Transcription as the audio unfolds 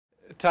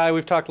Ty,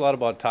 we've talked a lot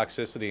about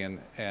toxicity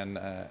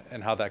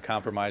and how that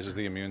compromises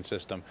the immune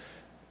system.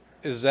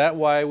 Is that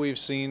why we've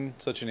seen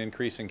such an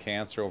increase in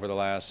cancer over the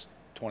last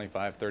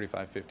 25,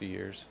 35, 50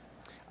 years?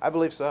 I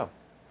believe so.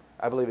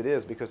 I believe it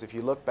is because if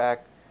you look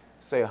back,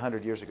 say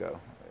 100 years ago,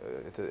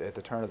 at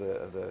the turn of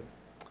the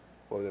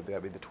what would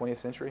that be, the 20th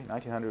century?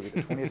 1900 would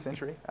be the 20th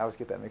century? I always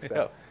get that mixed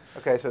up.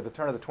 Okay, so at the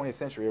turn of the 20th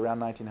century, around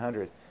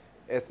 1900,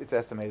 it's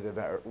estimated that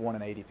about 1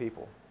 in 80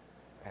 people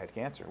had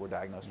cancer, were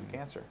diagnosed with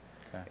cancer.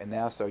 Okay. And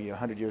now, so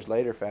 100 years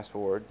later, fast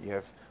forward, you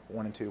have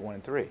 1 in 2, 1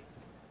 in 3.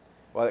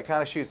 Well, it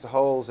kind of shoots the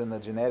holes in the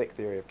genetic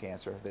theory of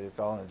cancer, that it's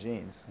all in the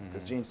genes,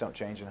 because genes don't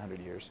change in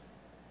 100 years.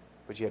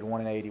 But you had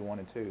 1 in 80, 1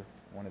 in 2,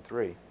 1 in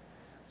 3.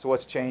 So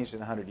what's changed in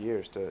 100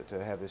 years to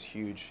have this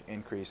huge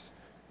increase,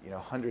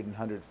 100 and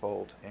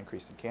 100-fold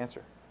increase in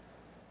cancer?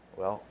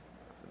 Well,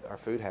 our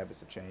food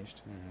habits have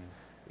changed.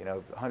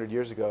 100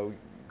 years ago,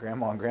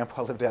 Grandma and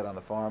Grandpa lived out on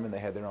the farm and they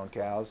had their own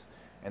cows,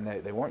 and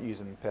they weren't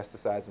using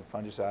pesticides and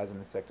fungicides and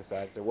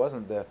insecticides. There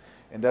wasn't the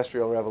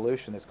industrial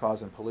revolution that's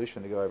causing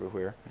pollution to go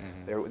everywhere.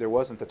 There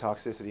wasn't the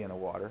toxicity in the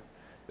water.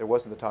 There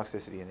wasn't the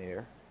toxicity in the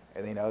air.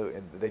 And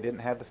they didn't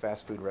have the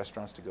fast food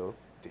restaurants to go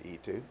to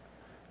eat to.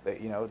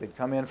 They'd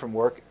come in from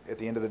work at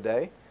the end of the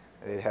day.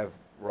 They'd have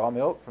raw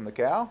milk from the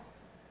cow,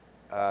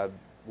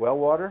 well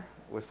water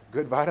with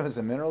good vitamins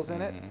and minerals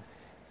in it.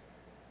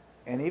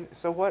 And even,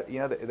 so what?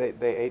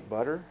 They ate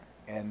butter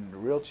and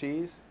real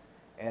cheese,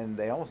 and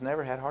they almost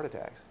never had heart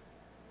attacks.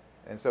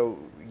 And so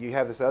you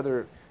have this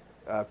other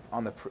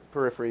on the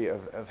periphery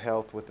of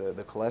health with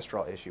the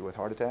cholesterol issue with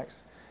heart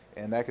attacks,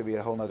 and that could be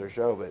a whole nother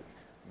show. But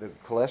the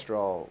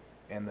cholesterol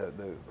and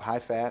the high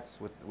fats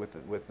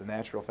with the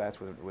natural fats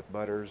with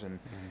butters and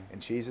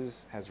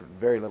cheeses has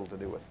very little to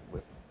do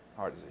with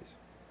heart disease.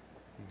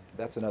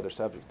 That's another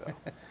subject,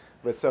 though.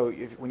 But so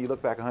when you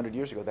look back 100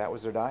 years ago, that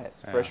was their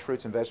diets. Fresh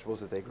fruits and vegetables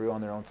that they grew on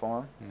their own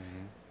farm.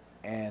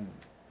 And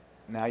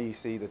now you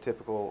see the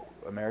typical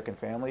American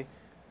family.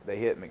 They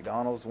hit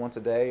McDonald's once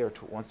a day or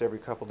once every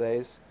couple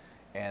days,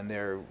 and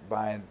they're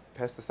buying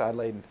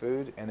pesticide-laden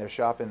food, and they're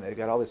shopping. They've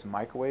got all this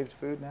microwaved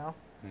food now.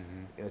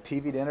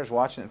 TV dinners,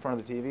 watching it in front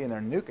of the TV, and they're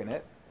nuking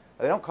it.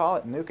 They don't call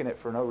it nuking it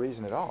for no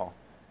reason at all.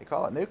 They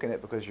call it nuking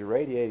it because you're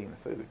radiating the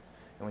food.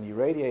 And when you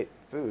radiate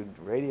food,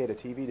 radiate a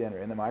TV dinner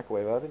in the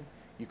microwave oven,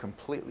 you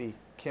completely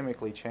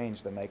chemically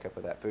change the makeup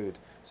of that food.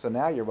 So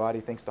now your body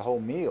thinks the whole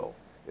meal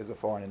is a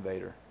foreign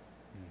invader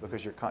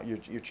because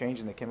you're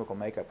changing the chemical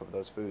makeup of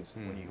those foods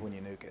when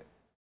you nuke it.